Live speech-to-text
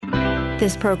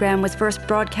This program was first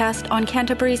broadcast on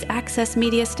Canterbury's access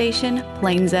media station,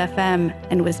 Plains FM,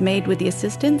 and was made with the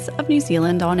assistance of New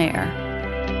Zealand On Air.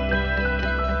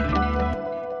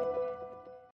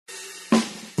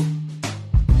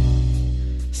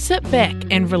 Sit back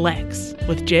and relax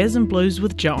with Jazz and Blues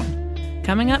with John,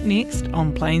 coming up next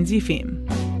on Plains FM.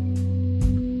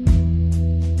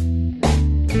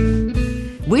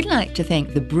 We'd like to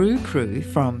thank the brew crew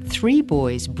from Three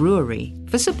Boys Brewery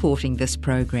for supporting this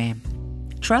program.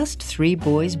 Trust Three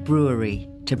Boys Brewery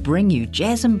to bring you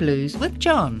Jazz and Blues with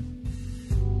John.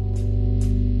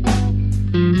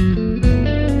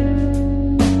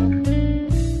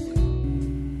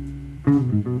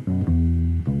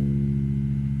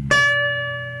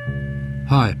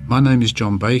 Hi, my name is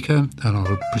John Baker and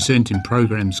I'll present in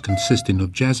programmes consisting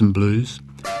of jazz and blues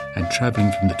and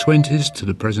travelling from the 20s to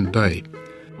the present day.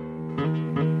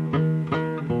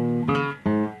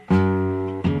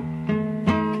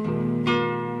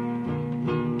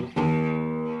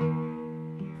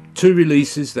 Two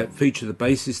releases that feature the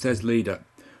bassist as leader.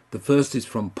 The first is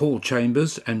from Paul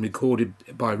Chambers and recorded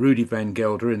by Rudy Van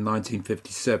Gelder in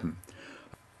 1957.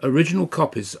 Original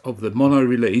copies of the mono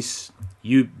release,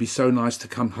 You'd Be So Nice to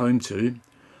Come Home To,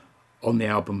 on the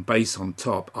album Bass on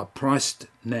Top, are priced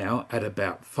now at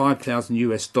about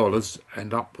 $5,000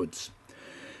 and upwards.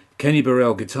 Kenny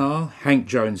Burrell guitar, Hank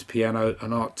Jones piano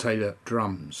and Art Taylor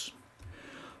drums.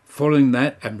 Following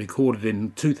that, and recorded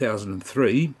in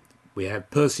 2003, we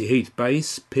have Percy Heath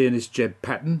bass, pianist Jeb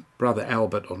Patton, brother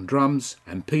Albert on drums,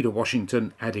 and Peter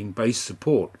Washington adding bass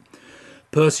support.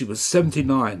 Percy was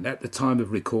 79 at the time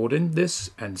of recording this,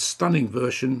 and stunning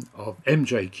version of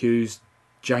MJQ's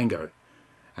Django,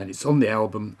 and it's on the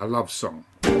album A Love Song.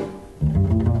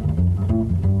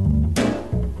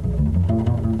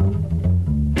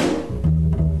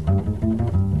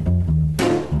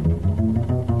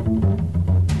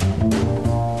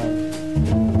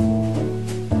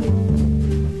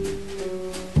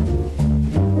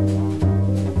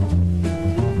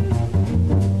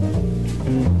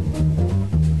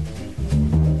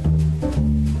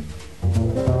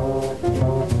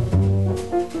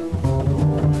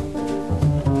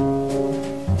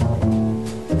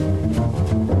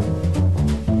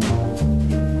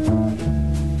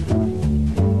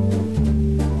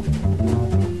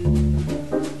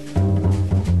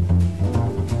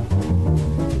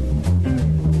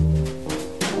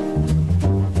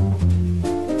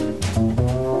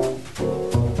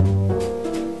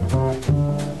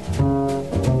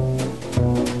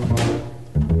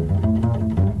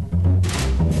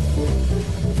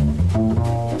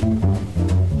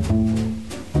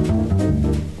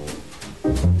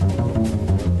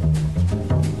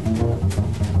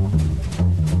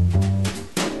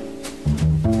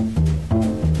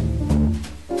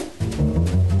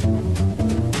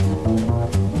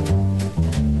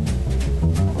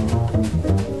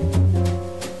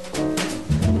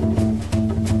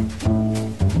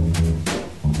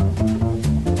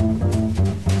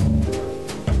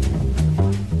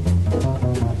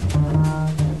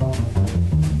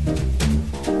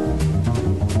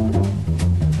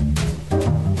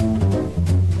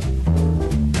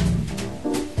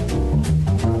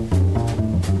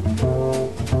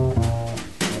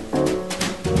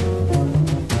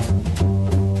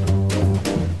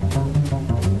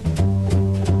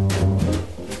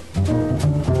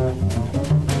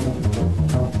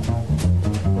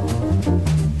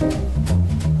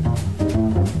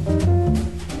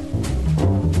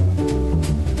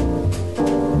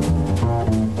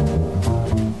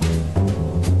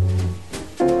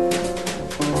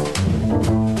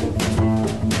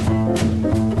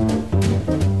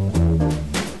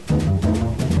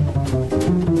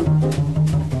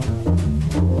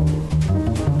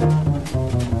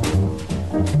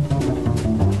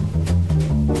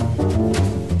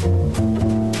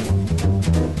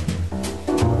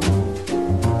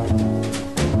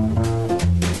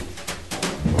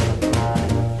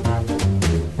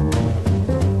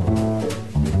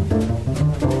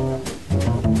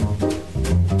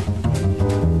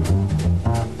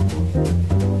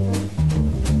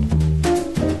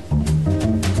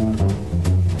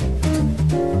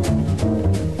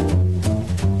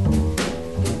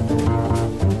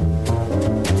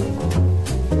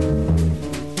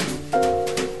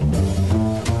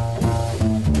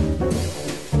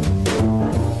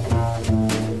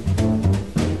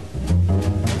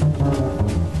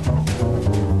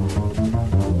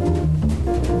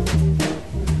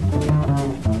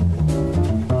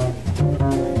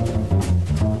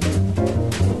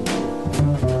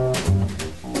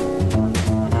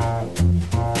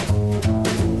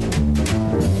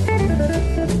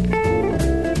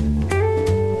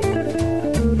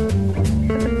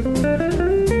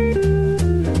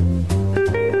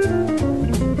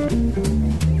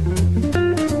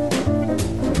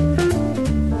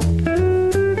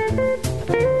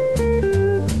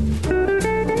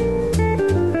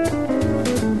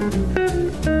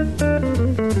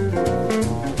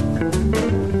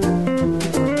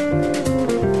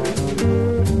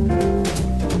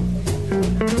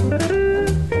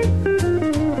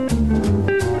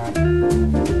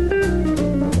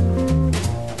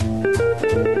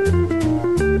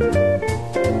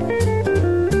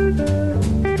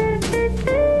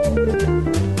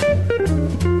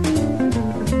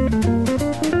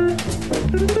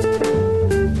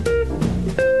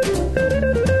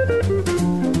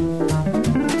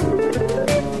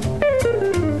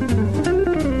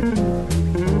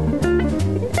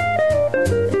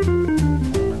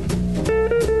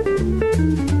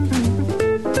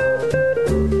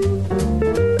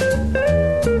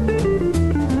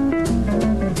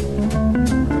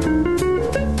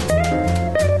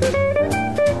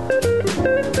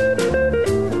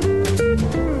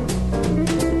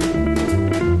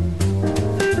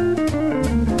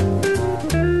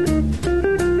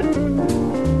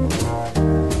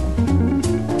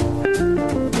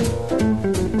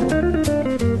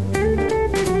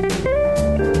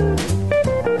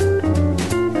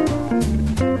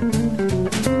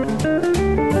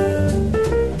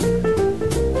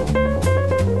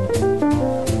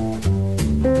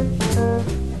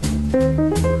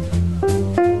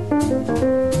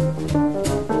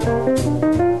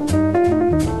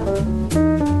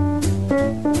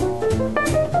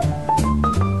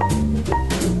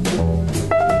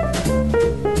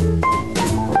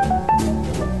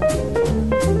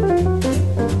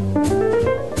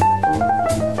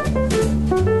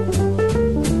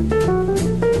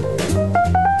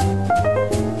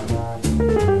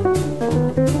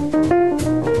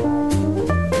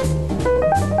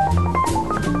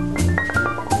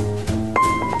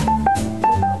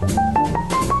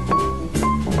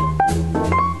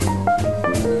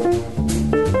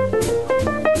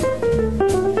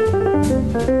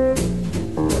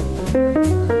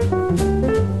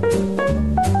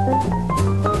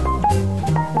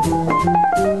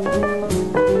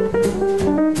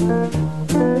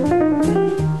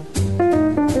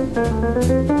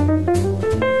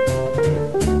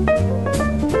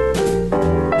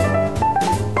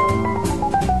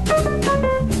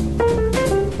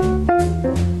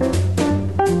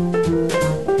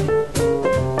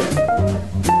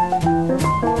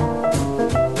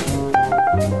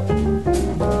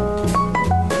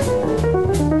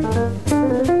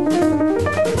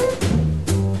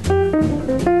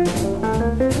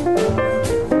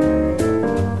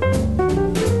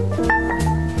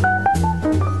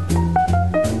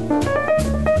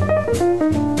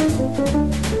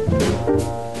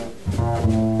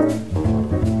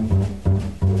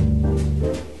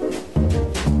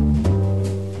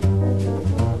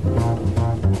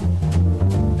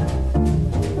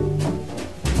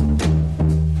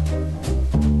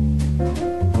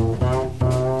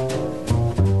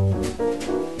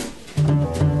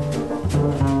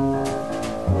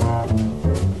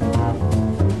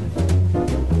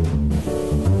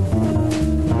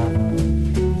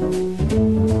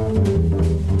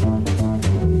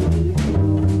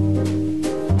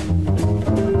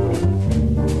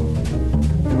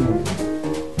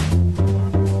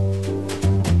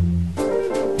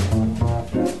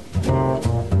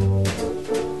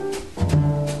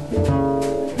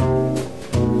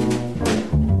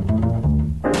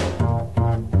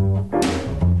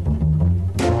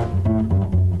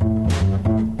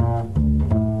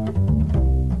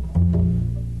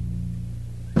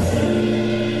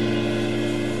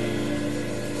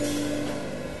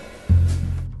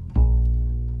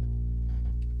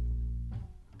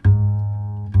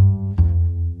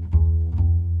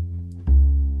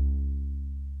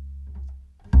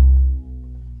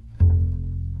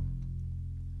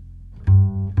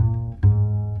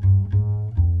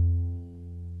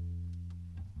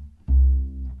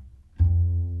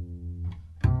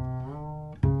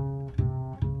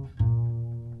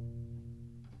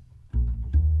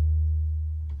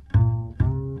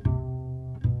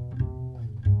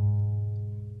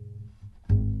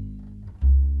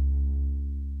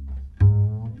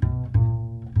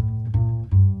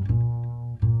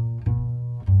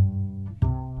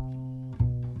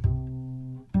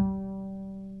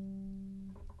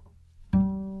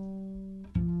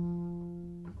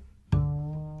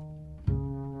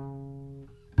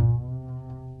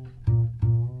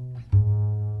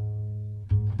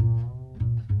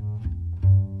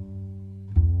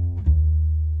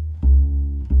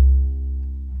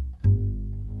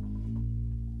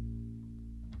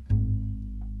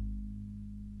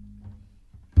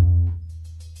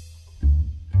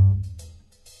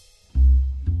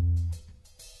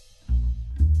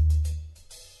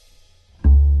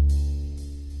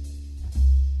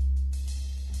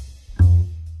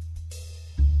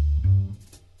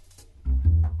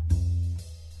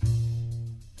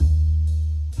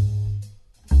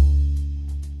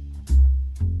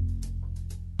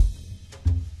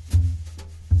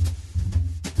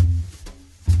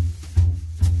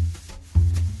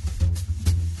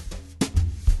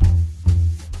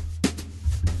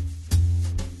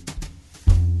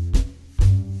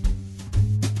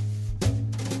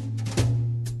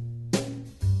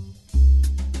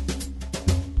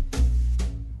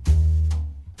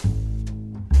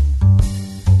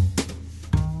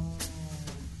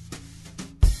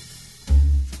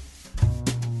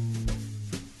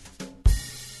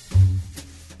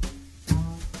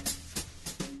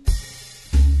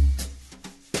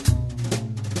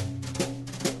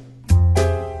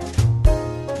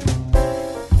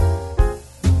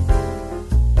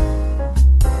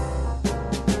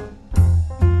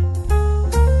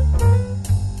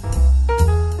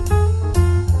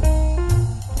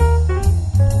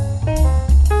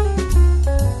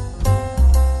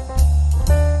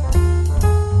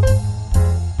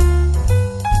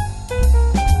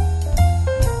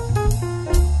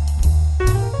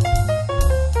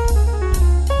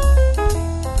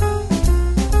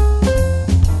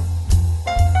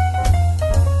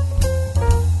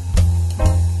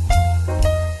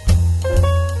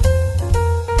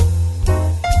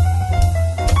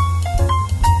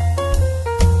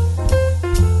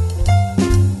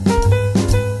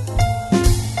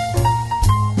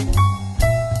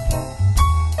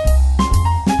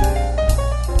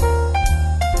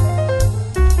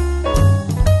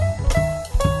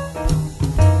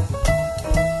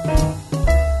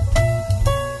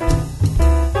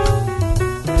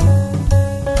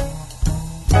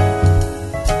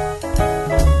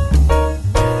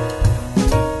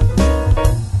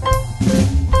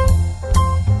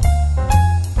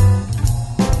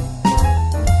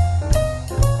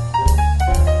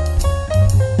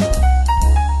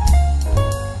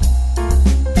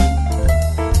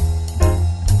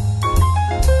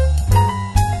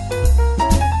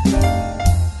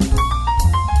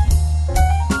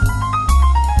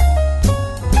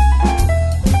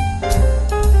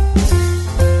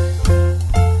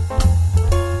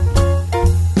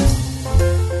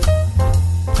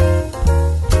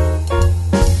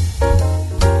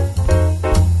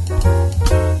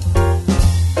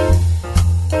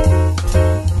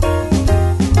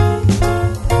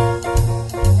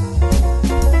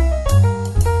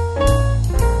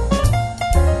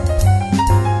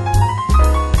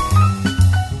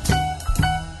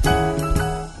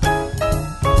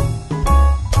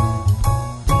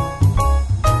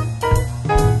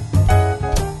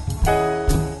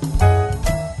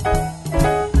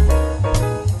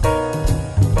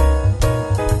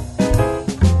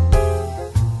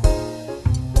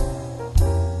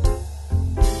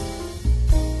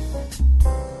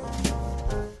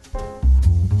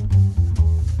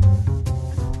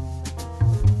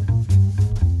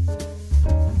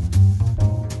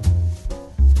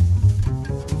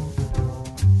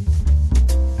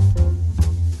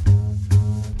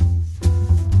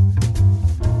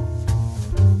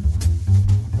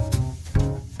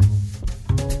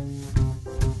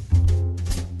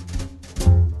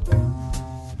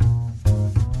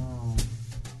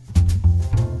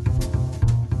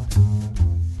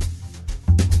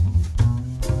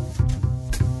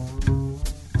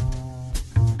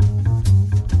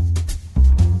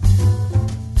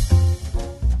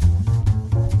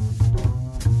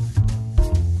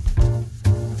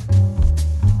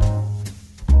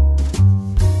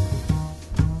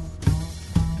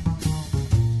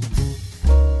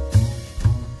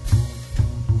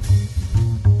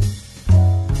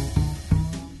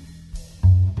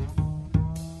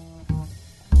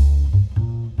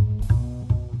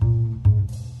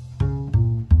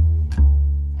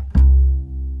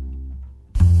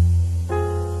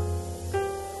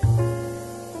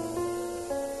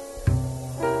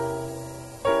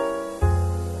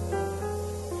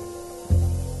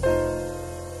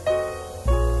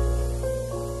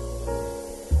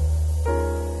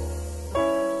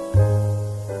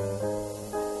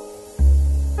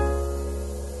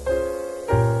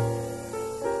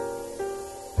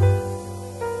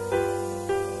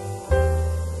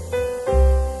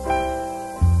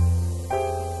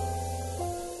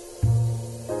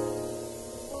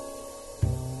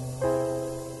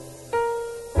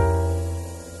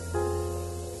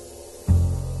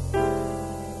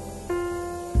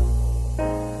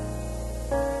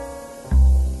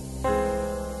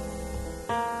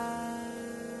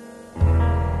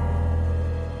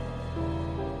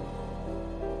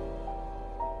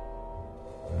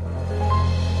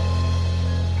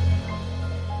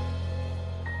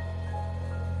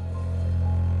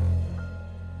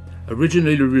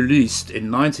 Originally released in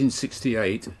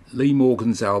 1968, Lee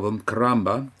Morgan's album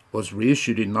Caramba was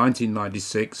reissued in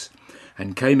 1996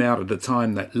 and came out at a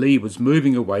time that Lee was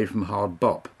moving away from hard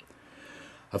bop.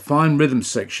 A fine rhythm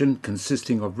section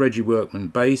consisting of Reggie Workman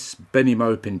bass, Benny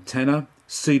Maupin tenor,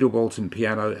 Cedar Walton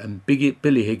piano and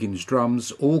Billy Higgins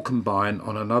drums all combine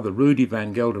on another Rudy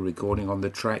Van Gelder recording on the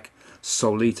track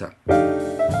Solita.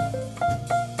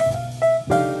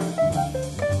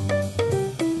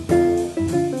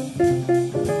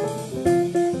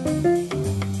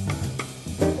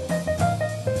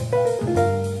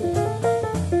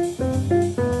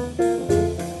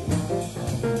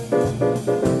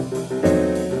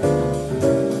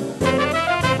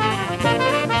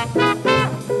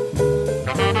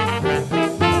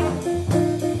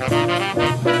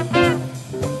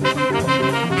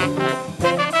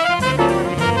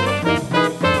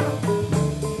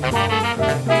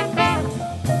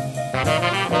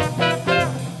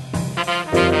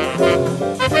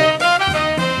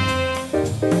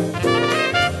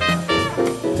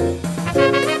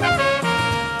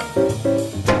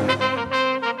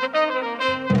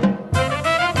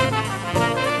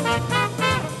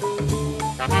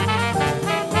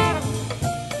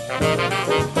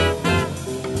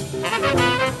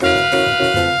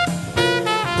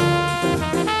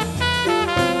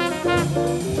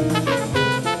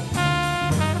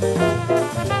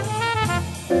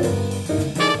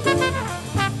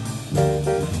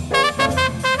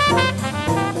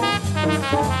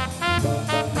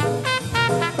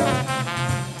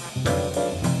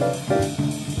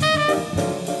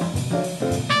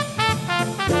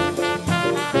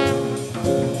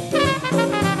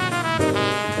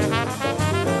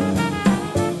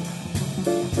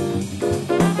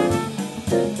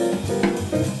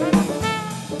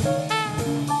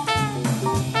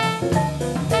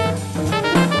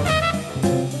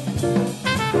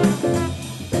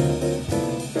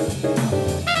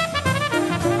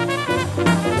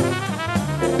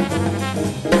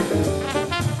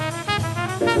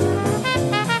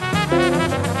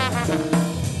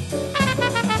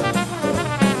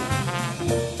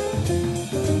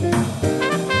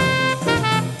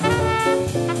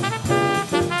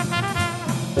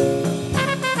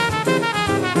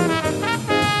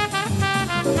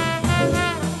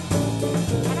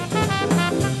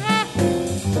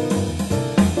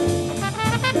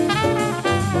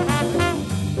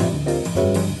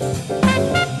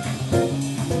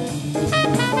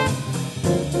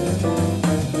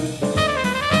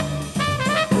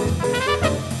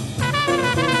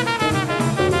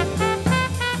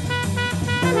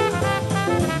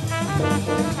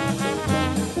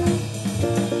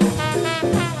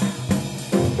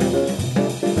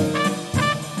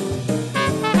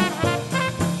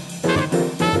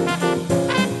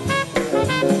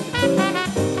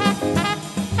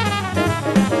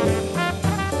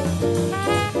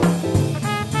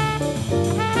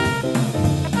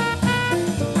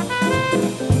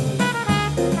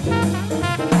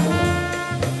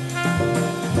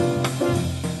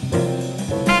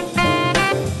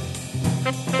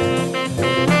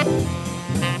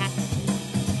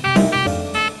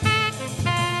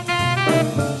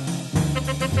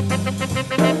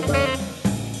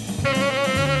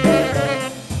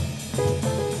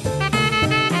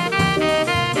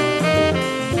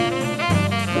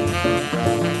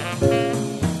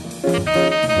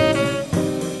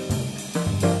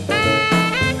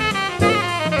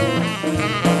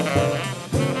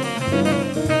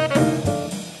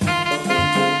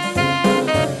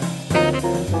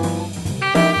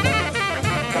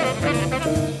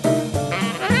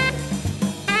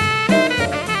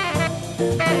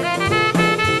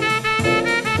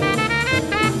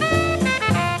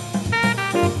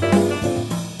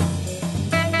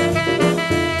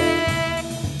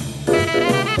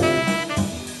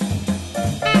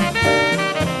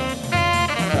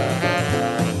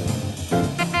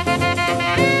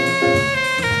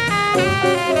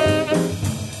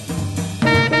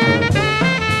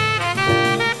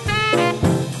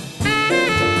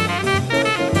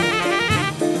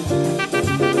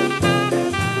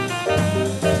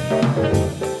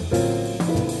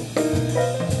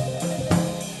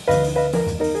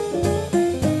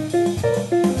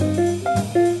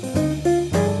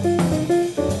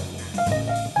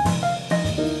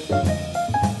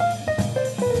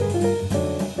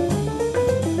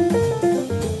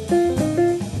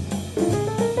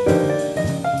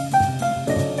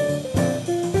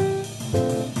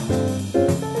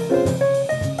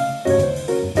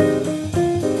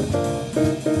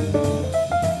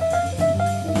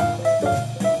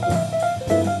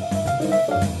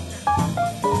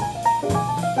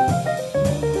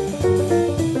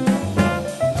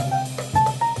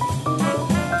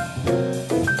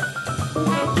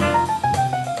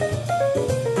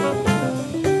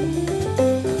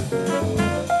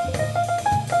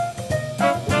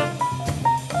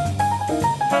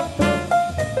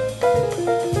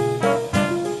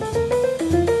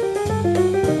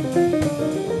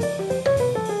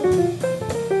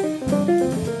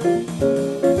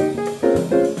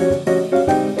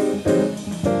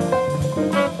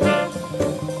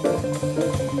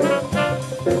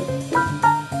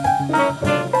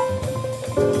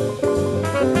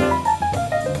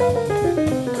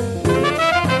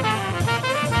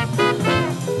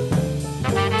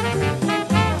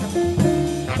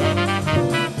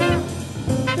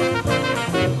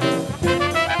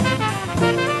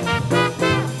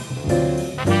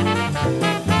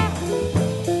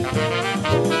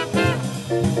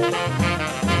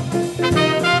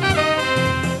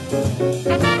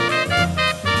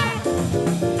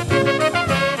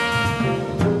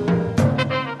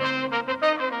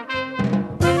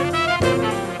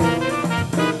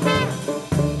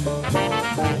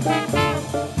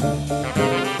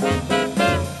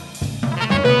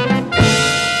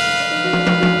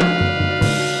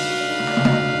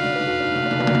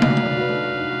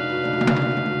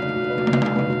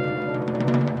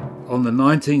 On the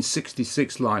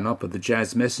 1966 lineup of the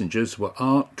Jazz Messengers were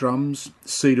Art drums,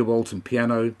 Cedar Walton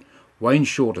piano, Wayne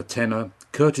Shorter tenor,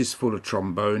 Curtis Fuller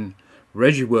trombone,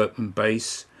 Reggie Workman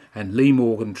bass, and Lee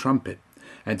Morgan trumpet,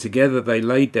 and together they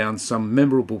laid down some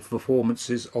memorable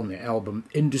performances on the album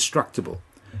Indestructible,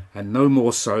 and no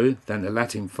more so than the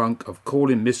Latin funk of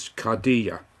Callin' Miss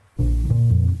Cardilla.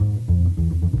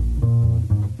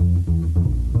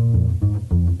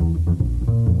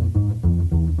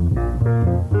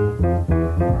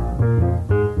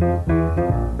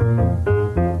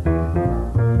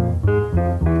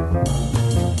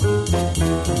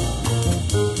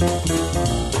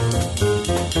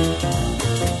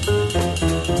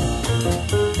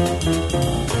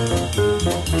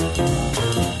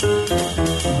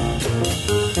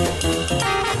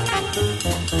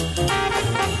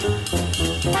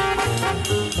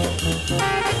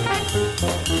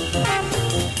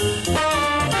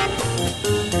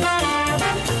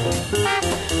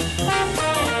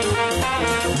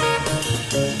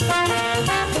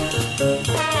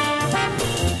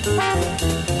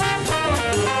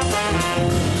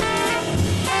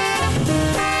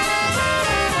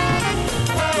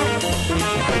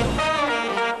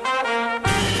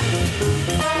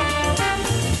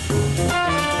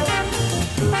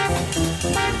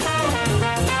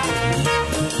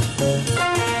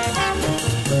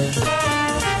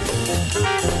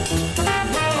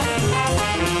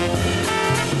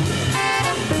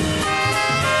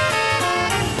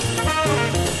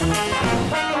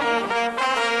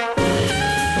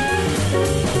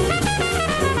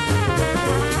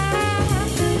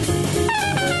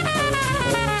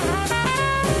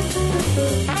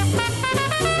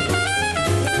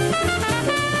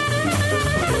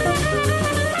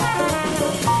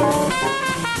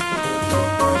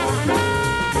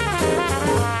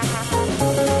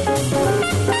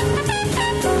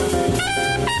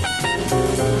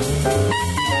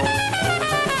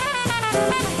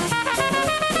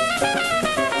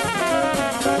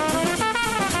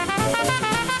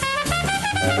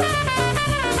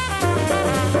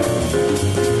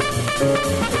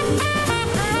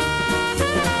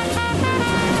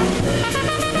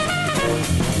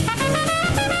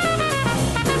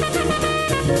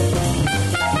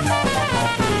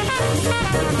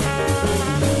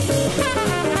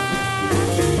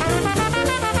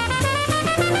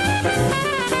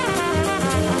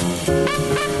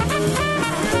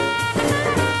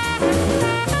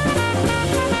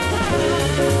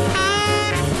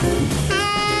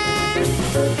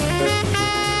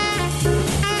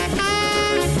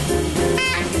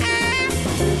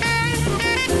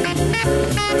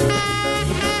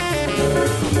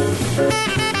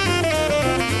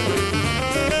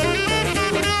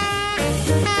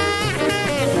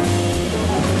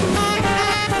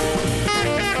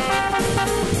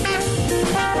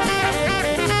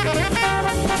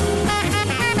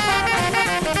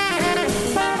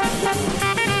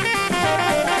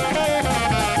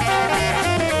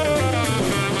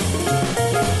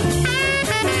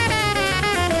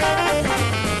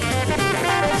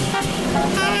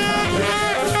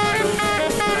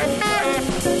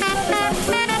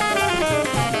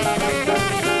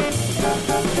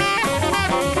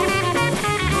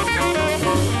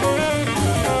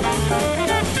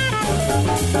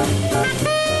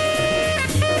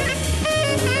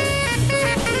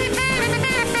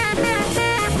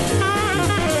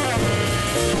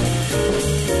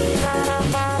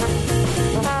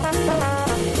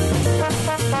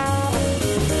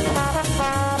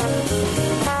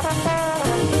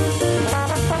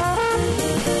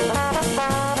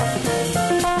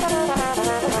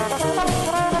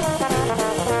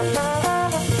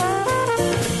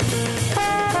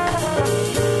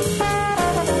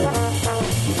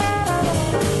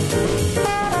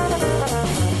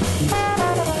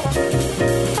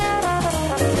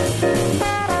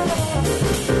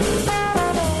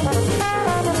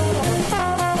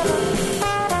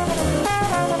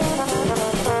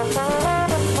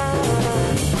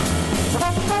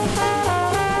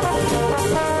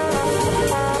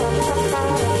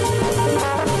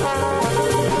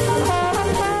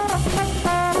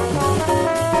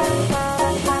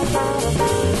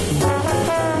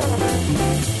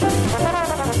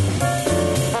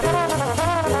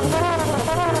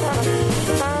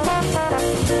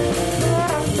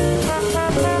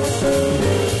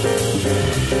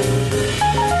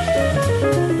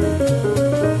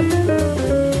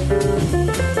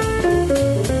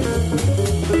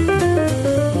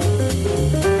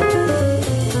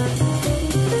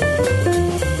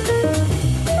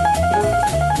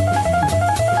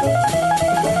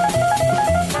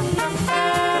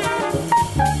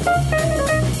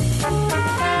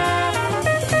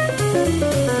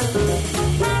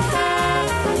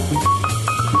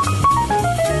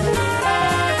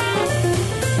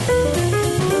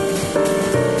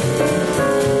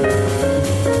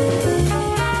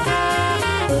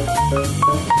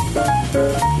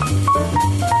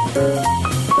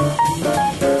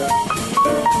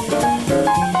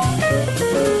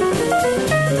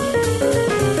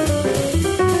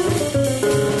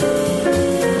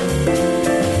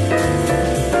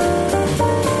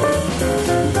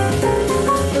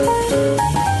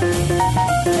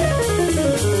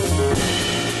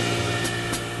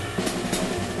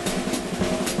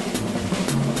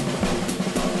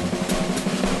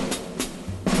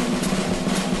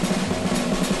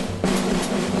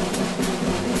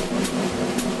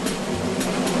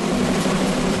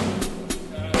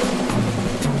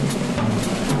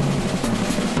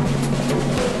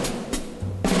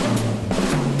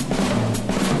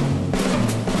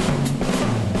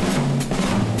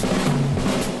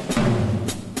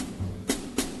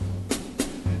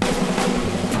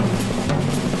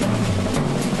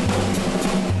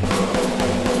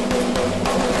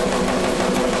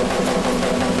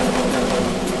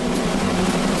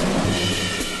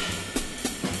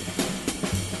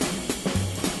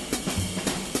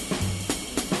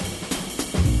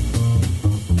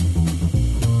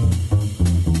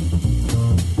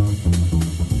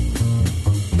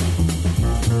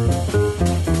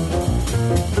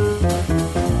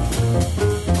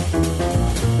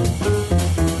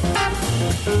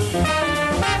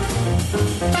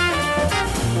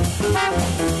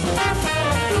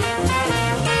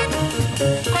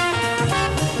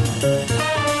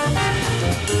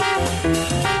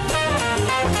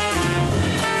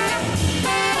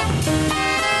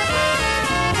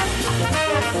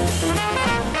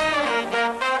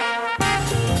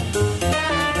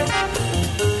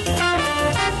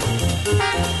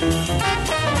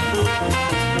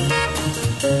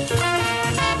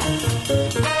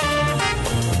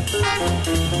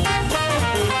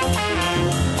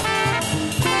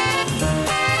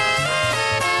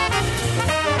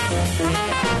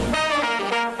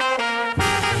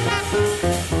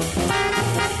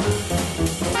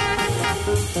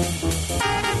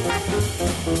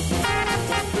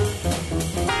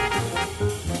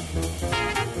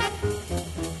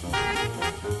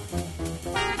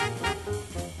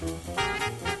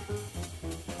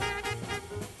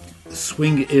 The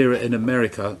swing era in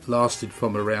America lasted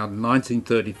from around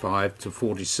 1935 to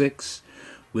 46,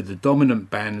 with the dominant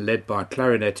band led by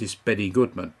clarinetist Benny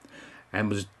Goodman, and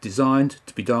was designed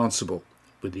to be danceable,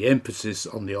 with the emphasis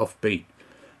on the offbeat.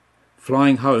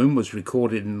 Flying Home was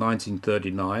recorded in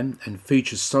 1939 and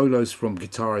features solos from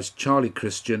guitarist Charlie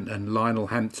Christian and Lionel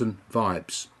Hampton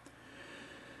vibes.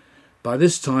 By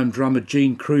this time, drummer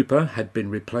Gene Krupa had been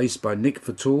replaced by Nick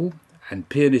Fatul and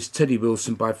pianist Teddy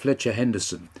Wilson by Fletcher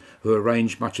Henderson, who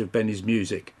arranged much of Benny's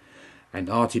music, and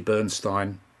Artie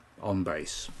Bernstein on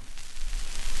bass.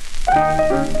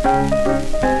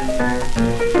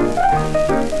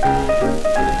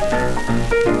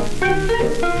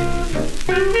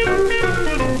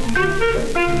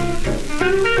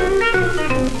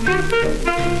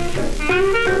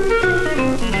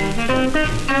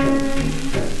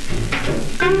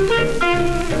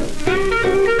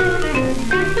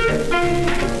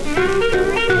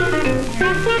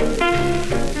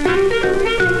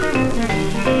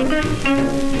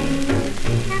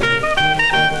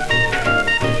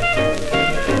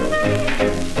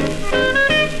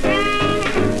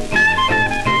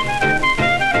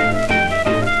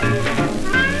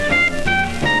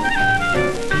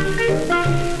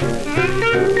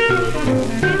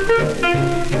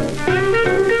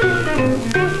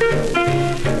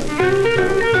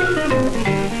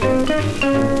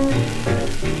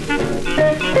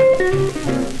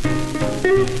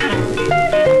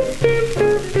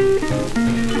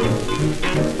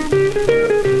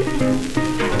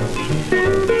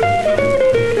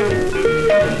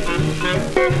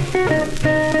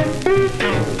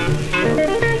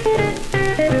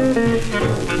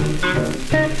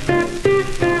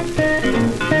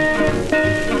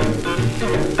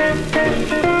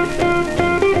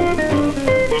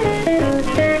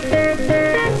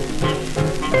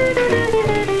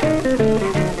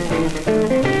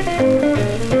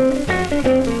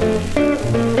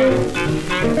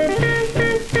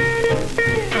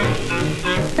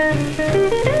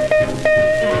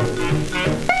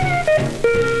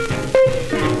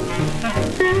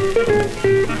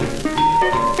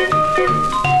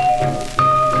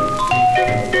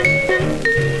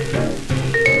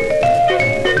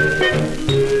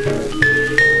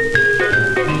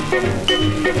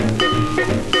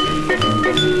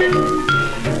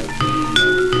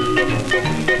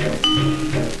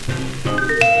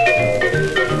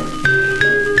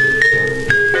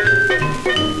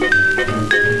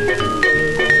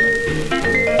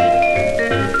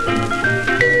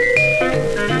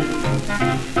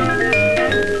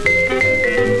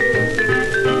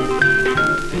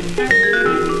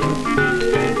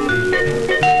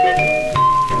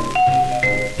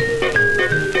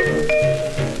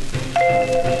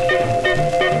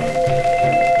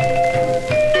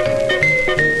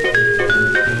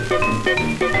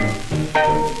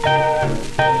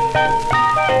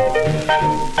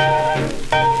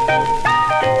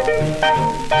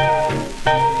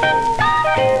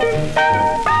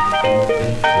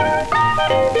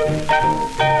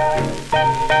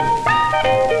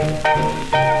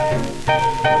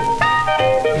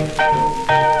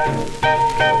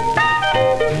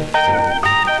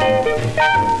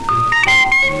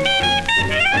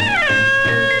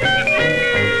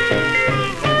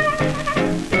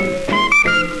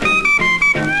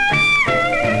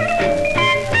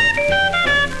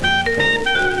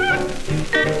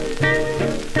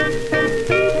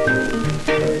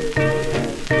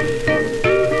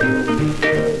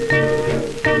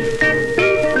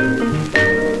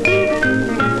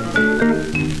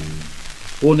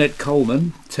 Ornette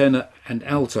Coleman, tenor and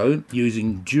alto,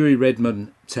 using Dewey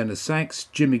Redman tenor sax,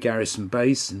 Jimmy Garrison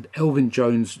bass and Elvin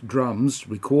Jones drums,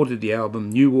 recorded the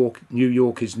album New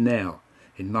York Is Now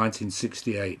in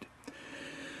 1968.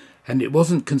 And it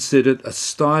wasn't considered a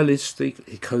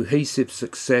stylistic, cohesive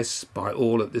success by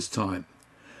all at this time.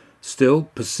 Still,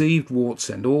 perceived warts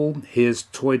and all, here's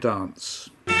Toy Dance.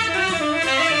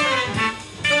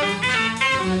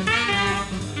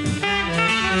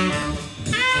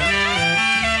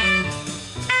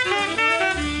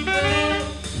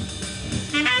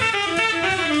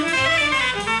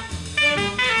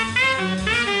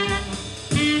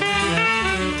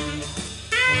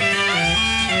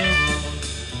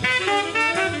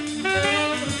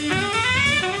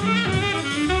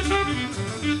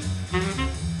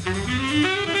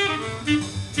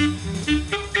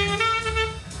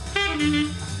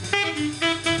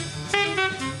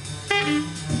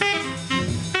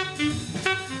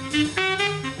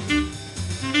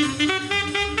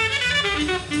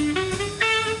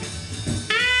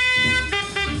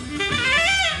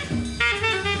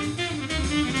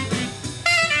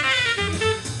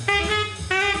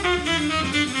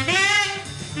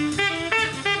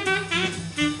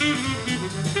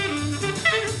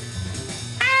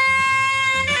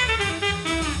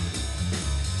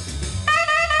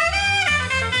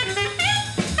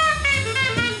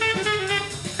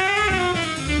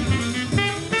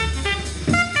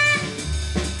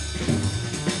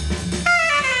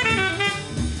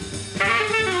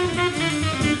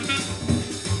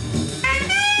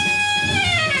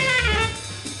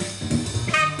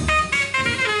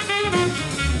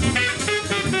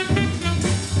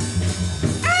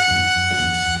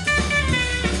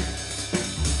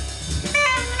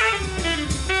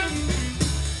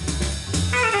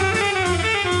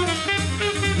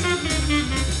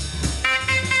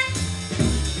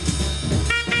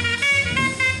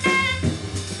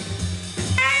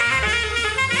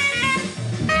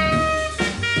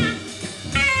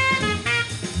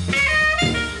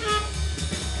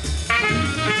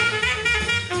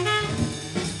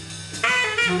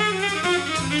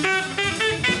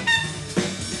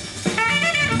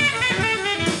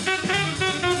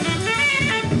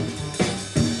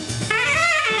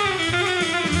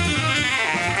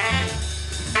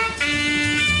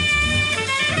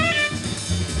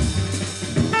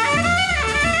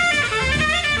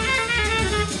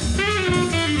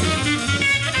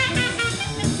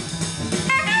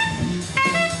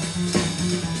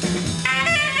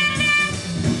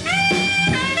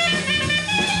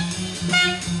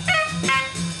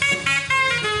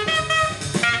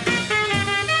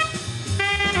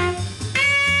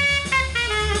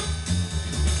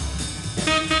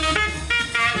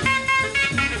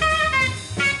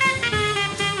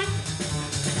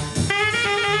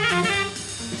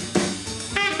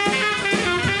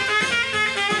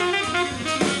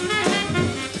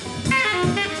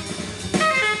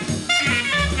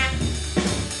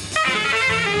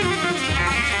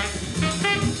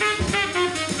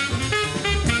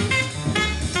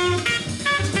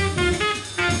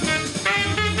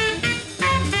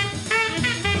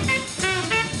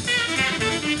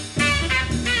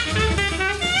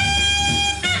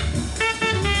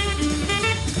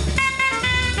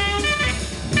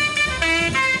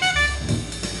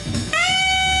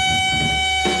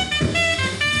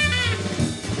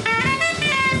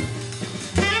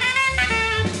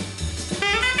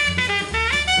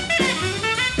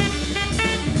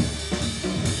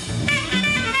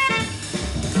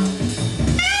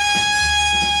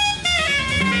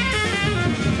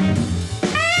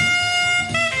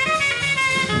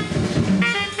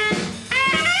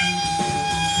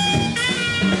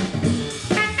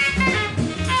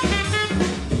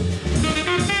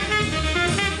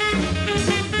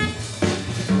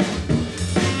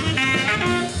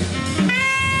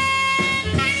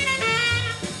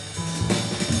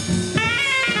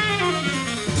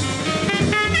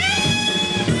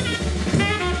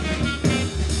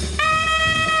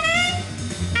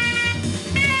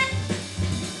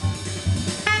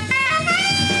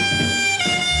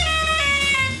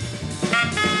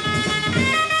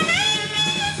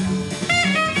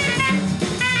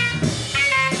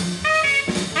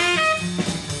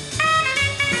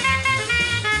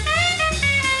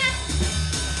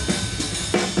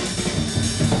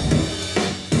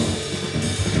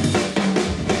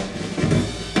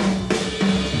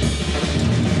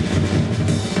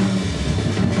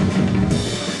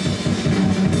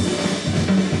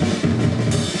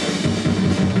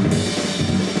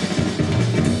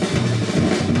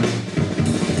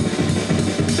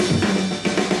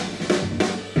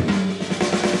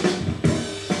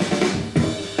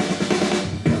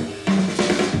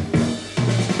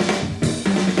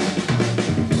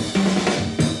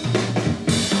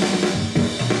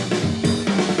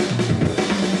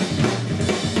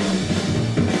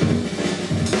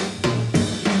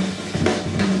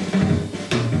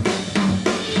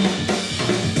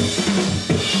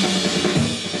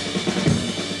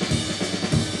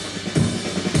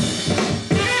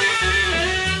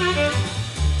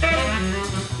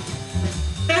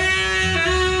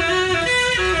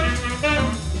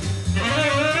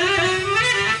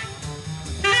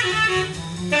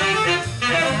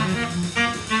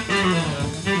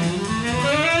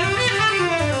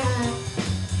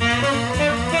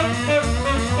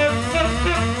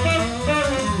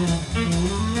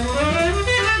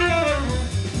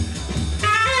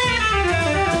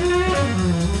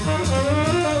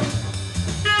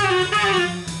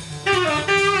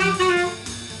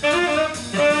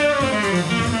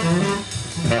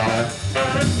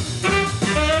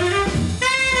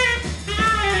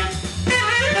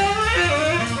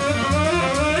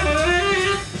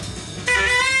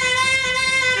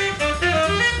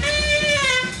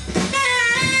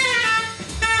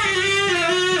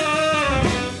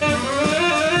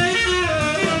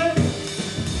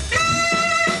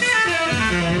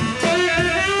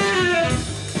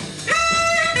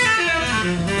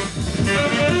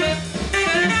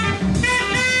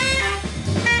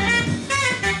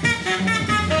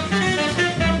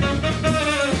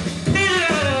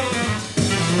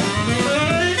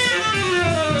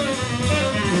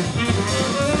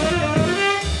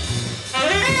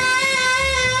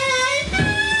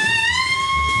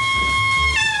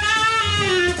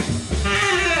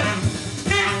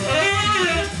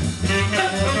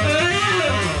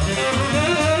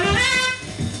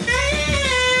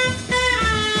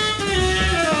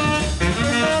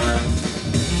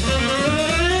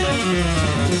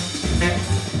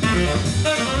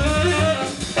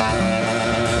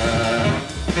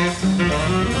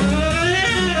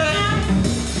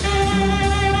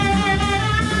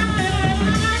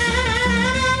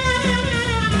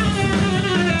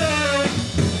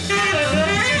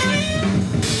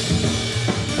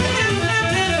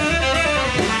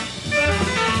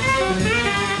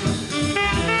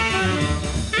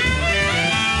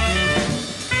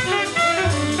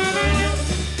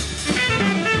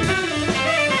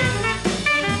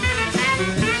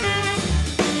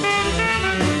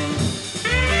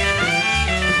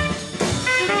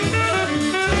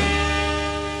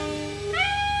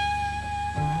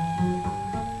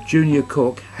 Junior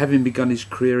Cook, having begun his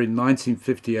career in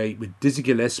 1958 with Dizzy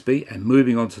Gillespie and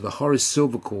moving on to the Horace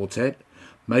Silver Quartet,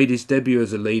 made his debut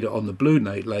as a leader on the Blue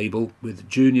Note label with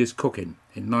Junior's Cookin'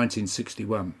 in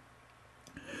 1961.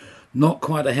 Not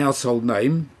quite a household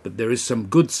name, but there is some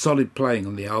good solid playing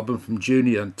on the album from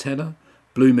Junior on tenor,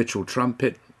 Blue Mitchell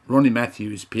trumpet, Ronnie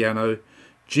Matthews piano,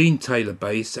 Gene Taylor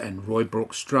bass and Roy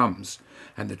Brooks drums,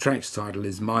 and the track's title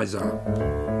is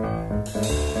Mizar.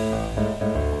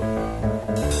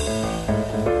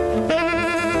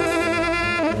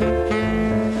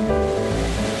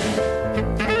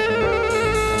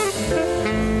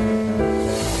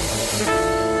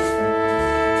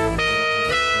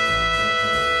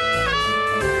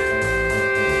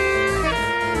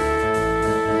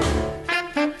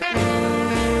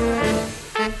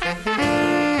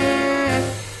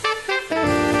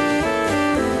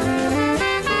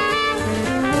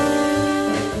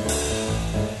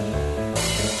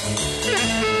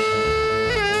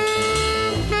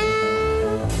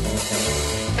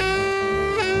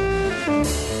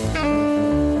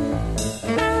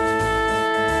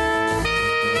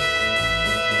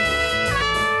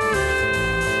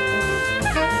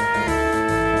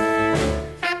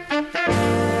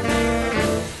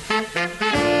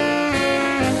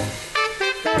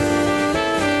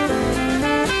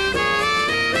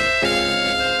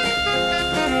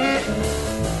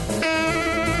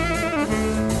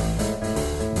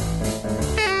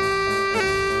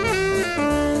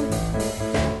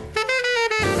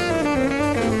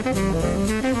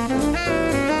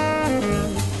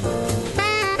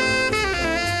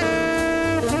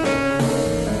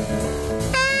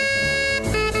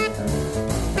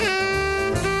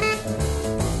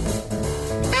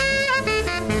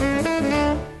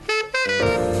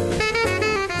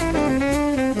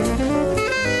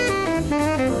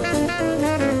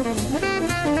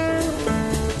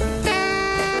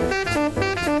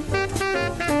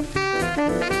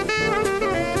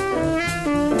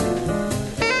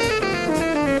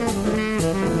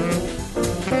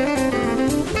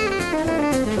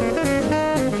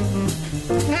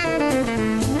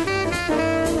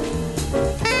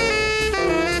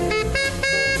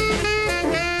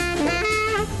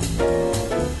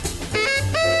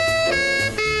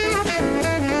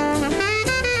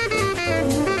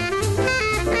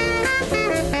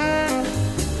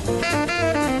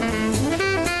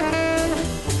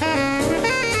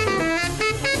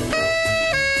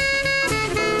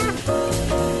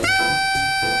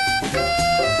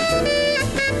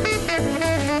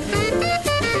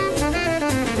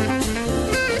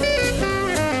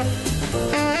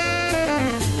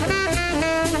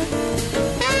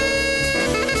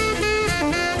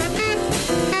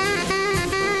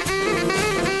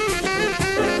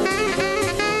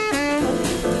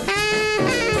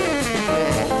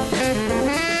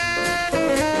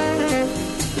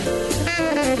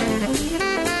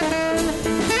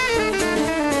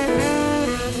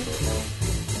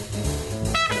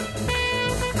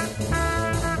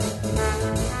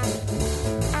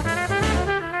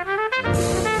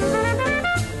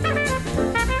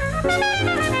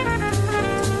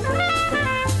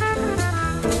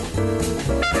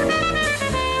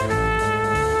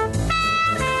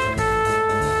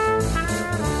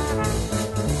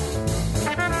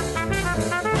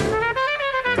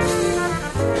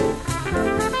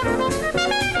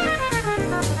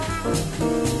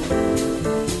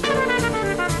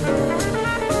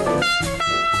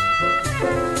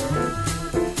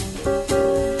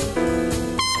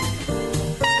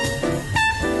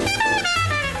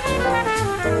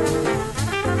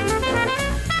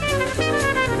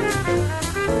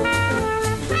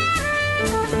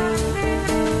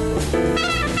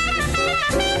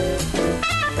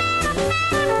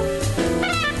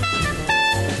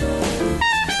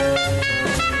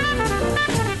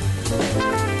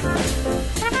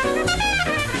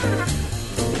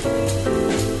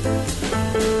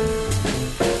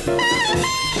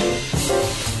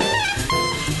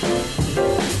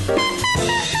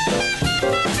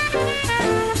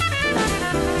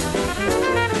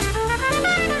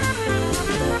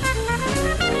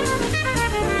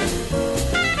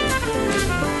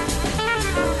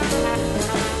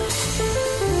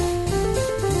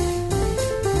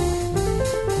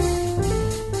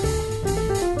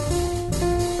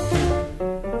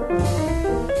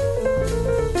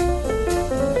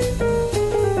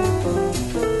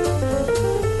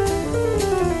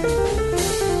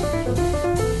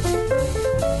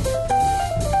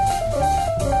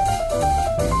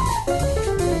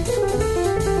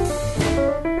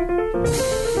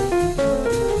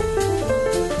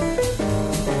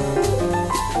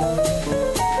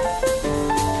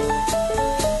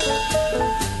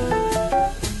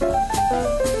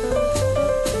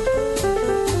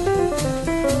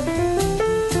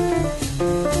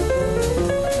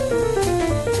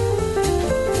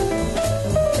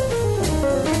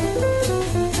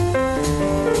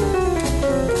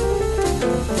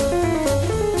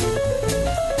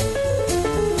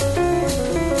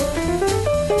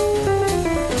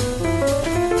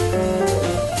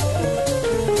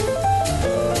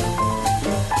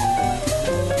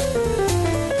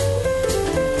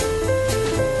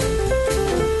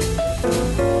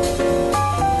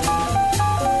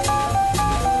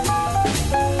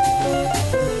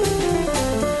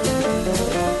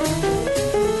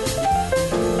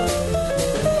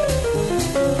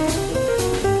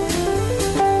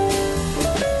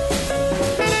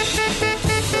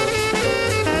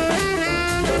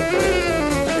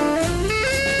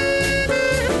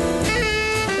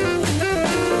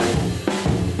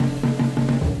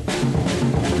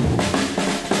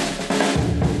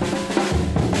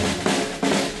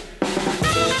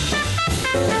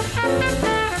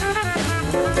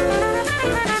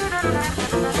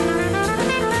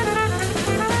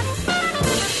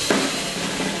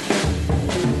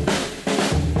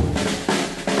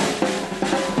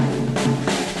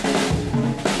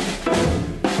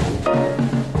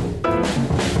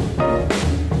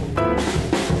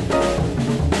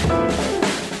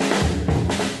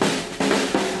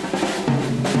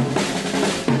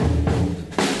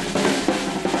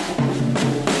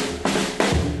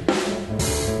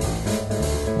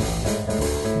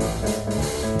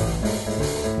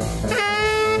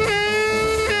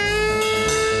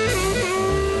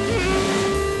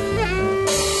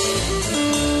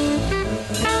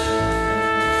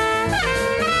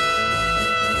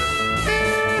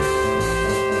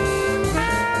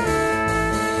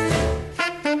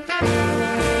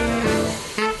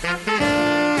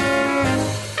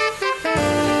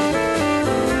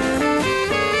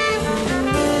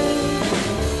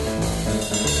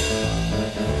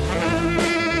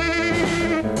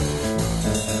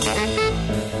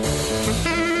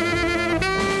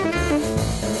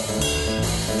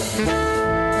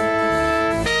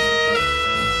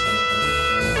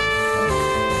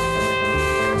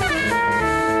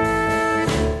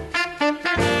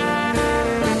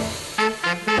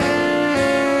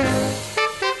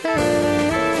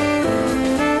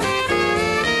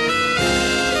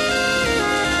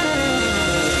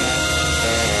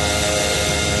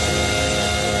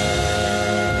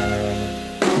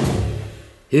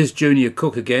 Here's Junior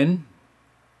Cook again,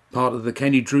 part of the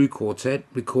Kenny Drew Quartet,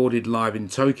 recorded live in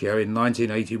Tokyo in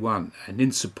 1981, and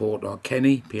in support are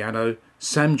Kenny, piano,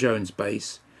 Sam Jones,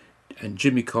 bass, and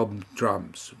Jimmy Cobb,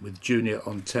 drums, with Junior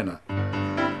on tenor.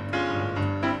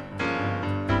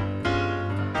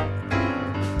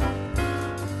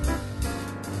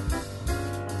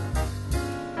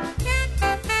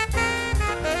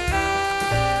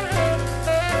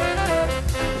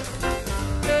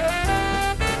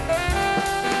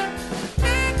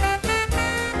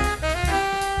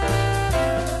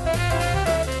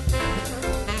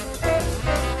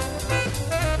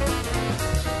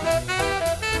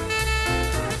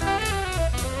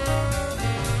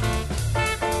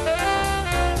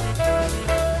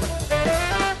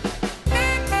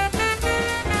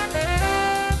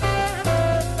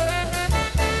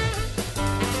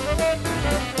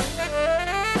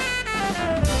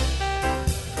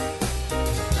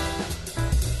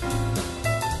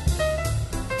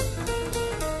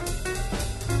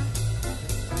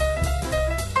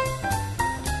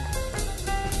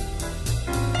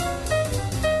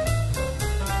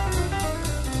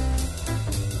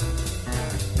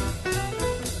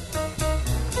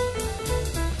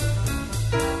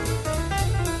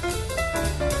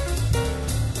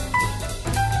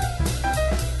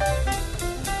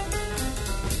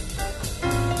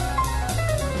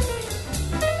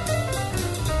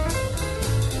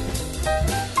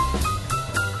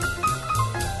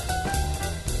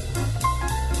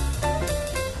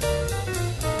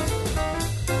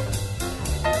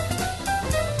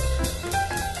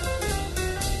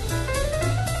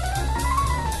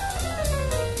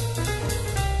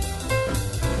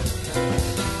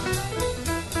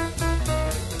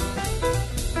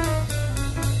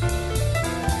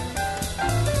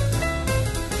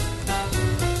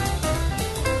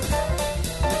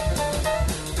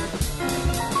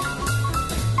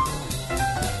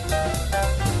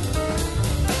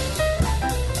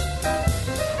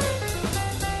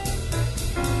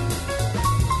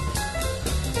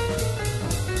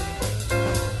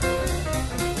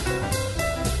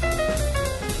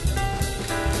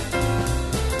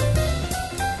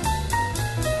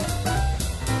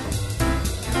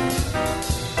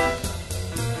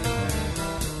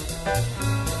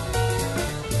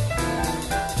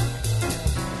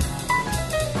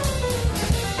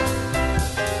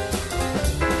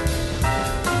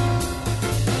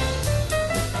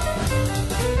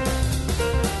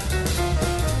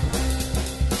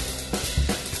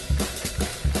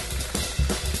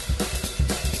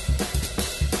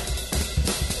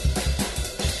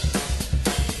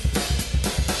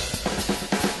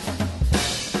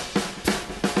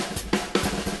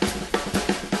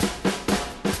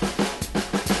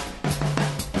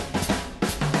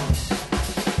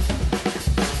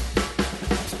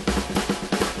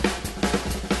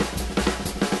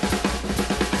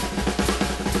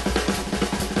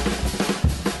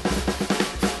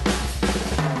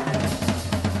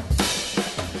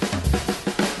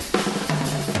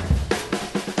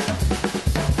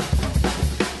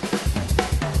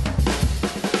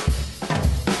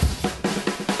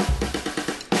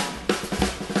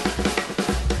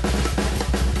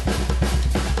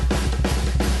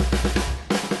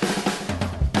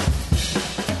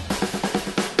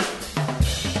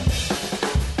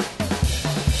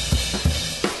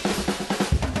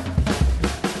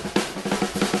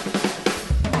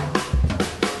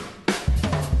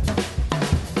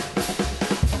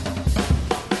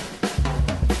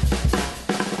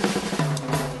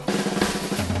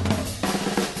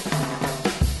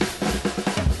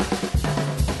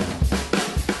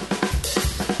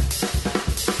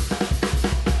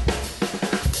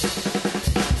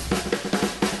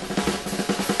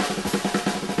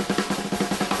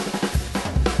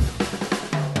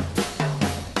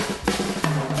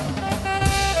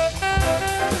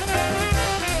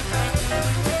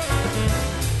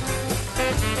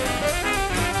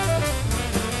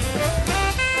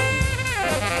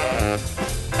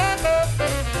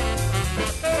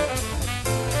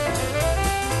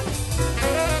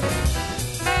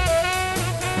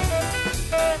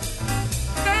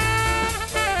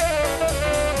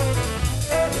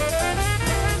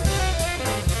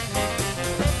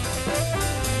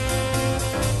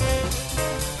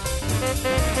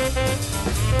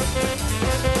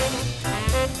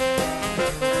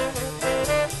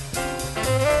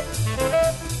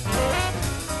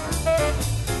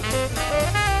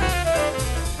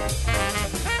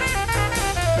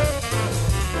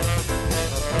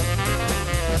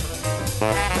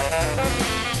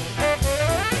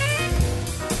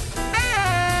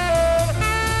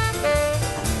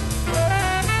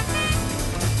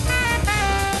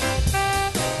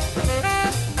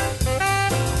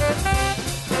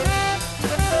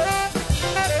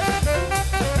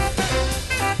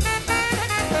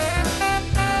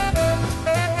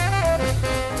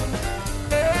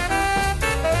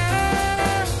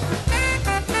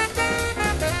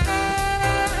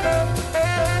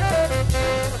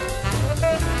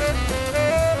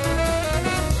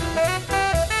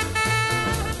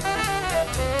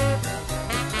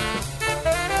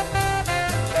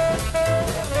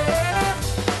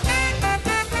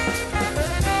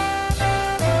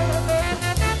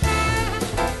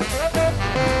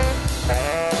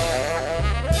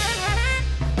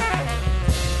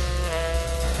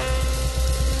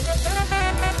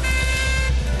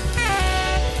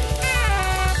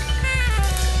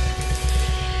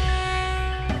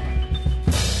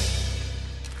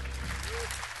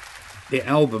 The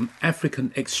album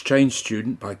African Exchange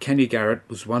Student by Kenny Garrett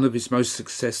was one of his most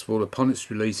successful upon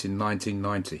its release in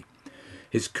 1990.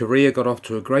 His career got off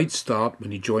to a great start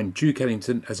when he joined Duke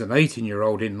Ellington as an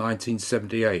 18-year-old in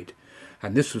 1978,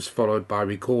 and this was followed by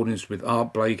recordings with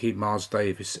Art Blakey, Miles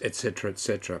Davis, etc.,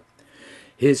 etc.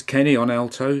 Here's Kenny on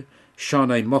alto,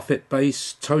 Shanae Moffett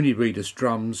bass, Tony Reedus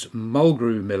drums,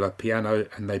 Mulgrew Miller piano,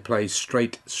 and they play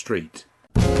Straight Street.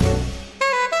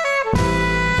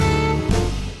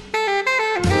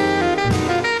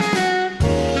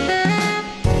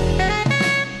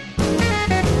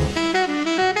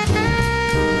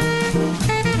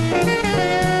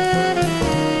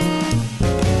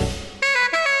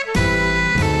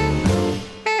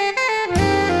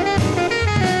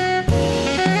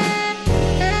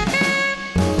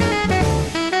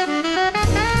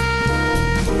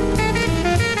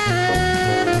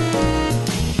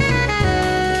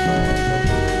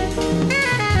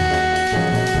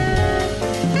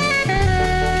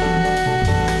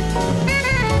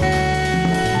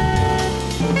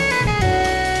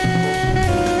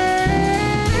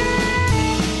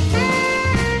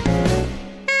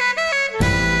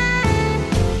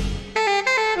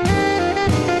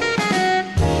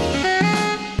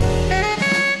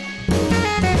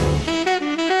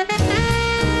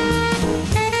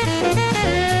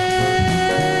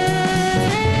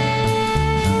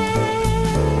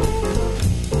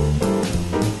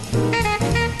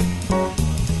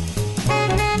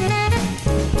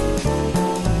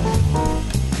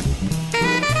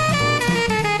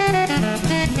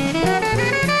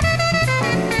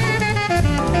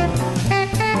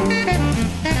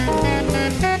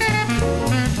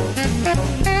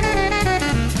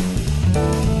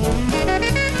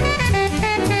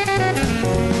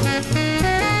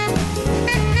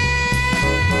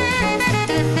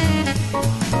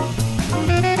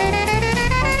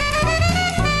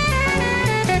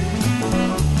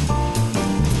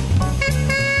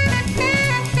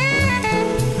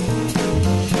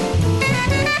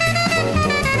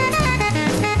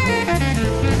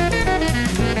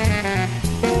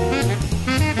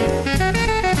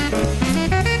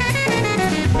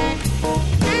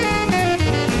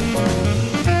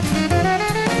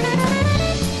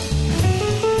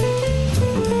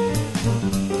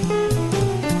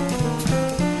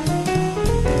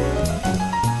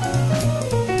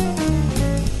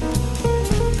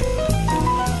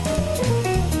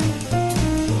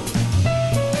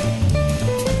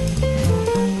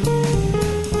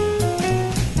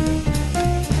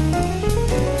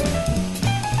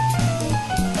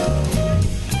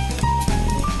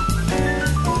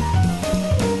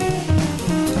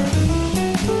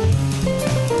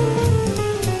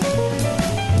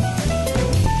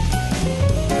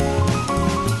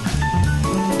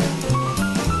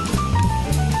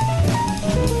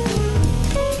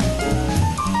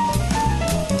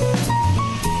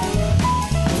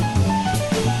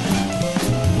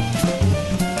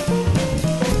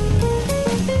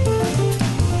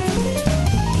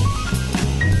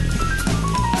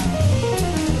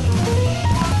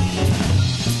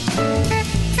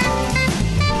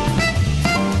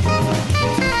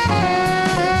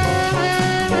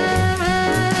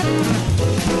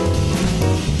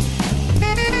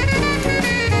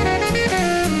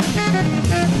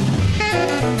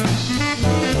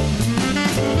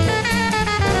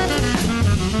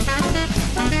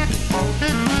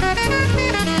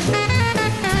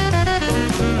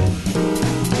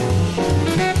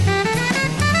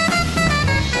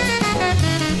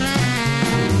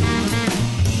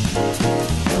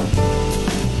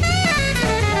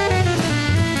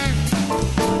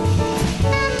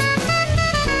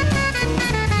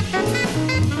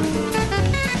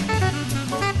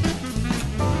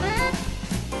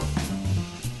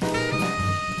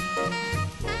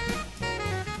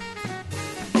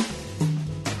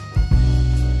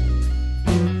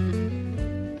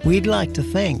 We'd like to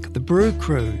thank the brew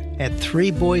crew at Three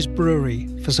Boys Brewery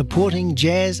for supporting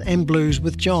Jazz and Blues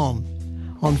with John.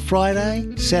 On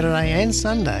Friday, Saturday and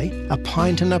Sunday, a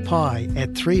pint and a pie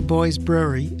at Three Boys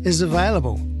Brewery is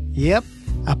available. Yep,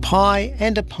 a pie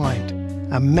and a pint,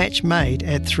 a match made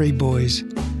at Three Boys.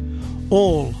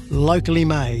 All locally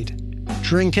made.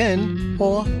 Drink in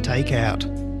or take out.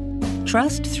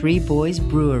 Trust Three Boys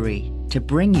Brewery to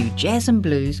bring you Jazz and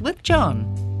Blues with John.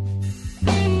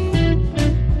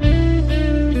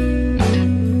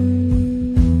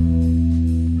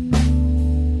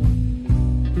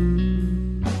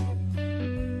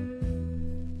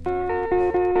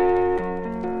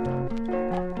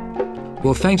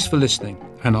 Well, thanks for listening,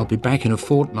 and I'll be back in a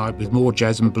fortnight with more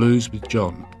Jazz and Blues with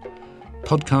John.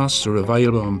 Podcasts are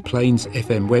available on Plains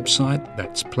FM website,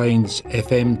 that's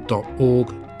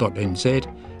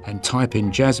plainsfm.org.nz, and type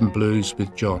in Jazz and Blues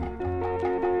with John.